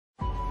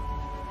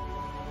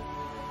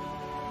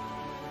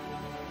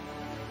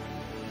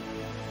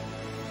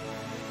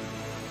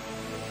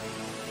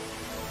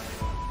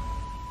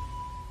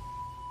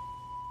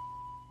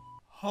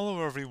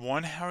Hello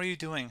everyone, how are you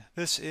doing?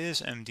 This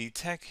is MD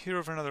Tech here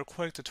with another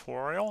quick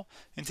tutorial.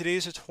 In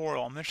today's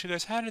tutorial, I'm going to show you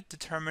guys how to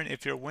determine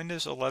if your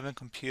Windows 11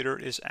 computer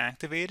is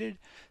activated.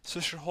 So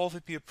this should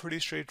hopefully be a pretty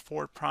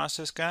straightforward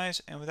process,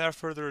 guys, and without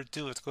further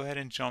ado, let's go ahead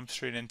and jump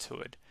straight into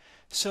it.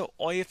 So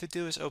all you have to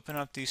do is open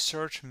up the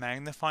search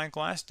magnifying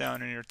glass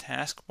down in your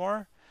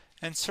taskbar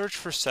and search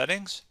for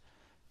settings.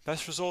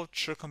 Best result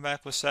should come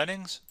back with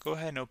settings. Go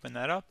ahead and open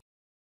that up.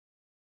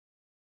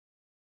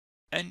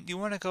 And you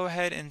want to go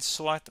ahead and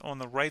select on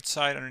the right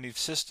side underneath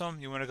System.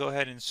 You want to go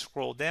ahead and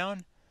scroll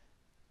down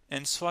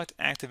and select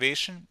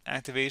Activation,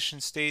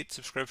 Activation State,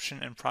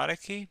 Subscription, and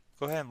Product Key.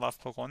 Go ahead and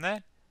left click on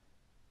that.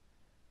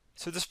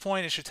 So at this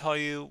point, it should tell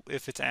you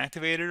if it's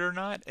activated or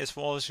not, as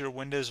well as your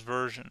Windows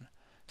version.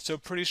 So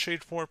pretty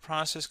straightforward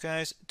process,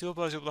 guys. Do hope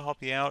I was able to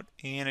help you out,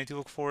 and I do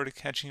look forward to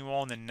catching you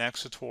all in the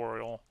next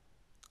tutorial.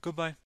 Goodbye.